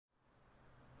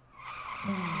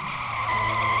And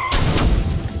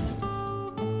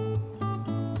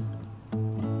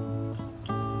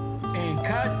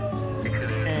cut.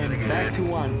 And back to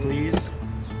one, please.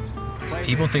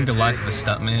 People think the life of a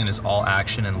stuntman is all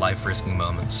action and life-risking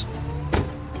moments.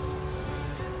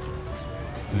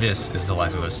 This is the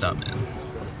life of a stuntman.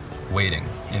 Waiting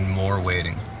and more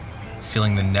waiting.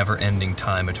 Feeling the never-ending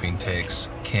time between takes,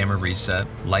 camera reset,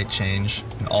 light change,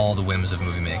 and all the whims of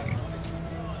movie making.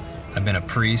 I've been a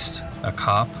priest, a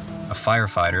cop, a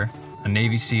firefighter, a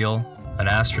Navy SEAL, an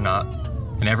astronaut,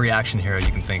 and every action hero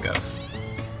you can think of.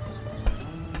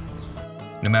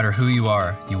 No matter who you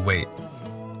are, you wait.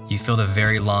 You feel the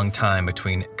very long time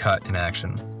between cut and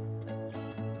action.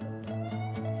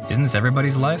 Isn't this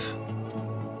everybody's life?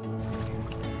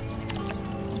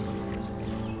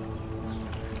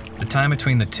 The time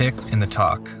between the tick and the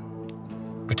talk,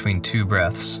 between two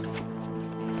breaths.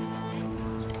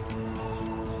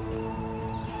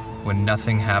 When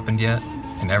nothing happened yet,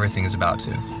 and everything is about to.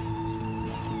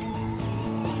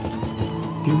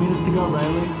 2 minutes to go,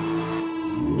 Riley.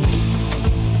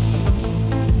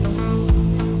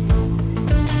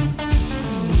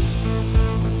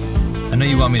 I know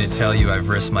you want me to tell you I've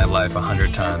risked my life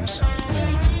 100 times.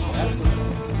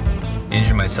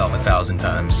 Injured myself 1,000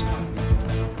 times.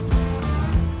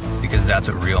 Because that's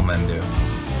what real men do.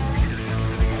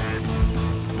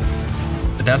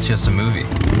 But that's just a movie.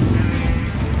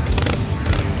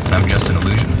 And I'm just an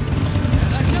illusion.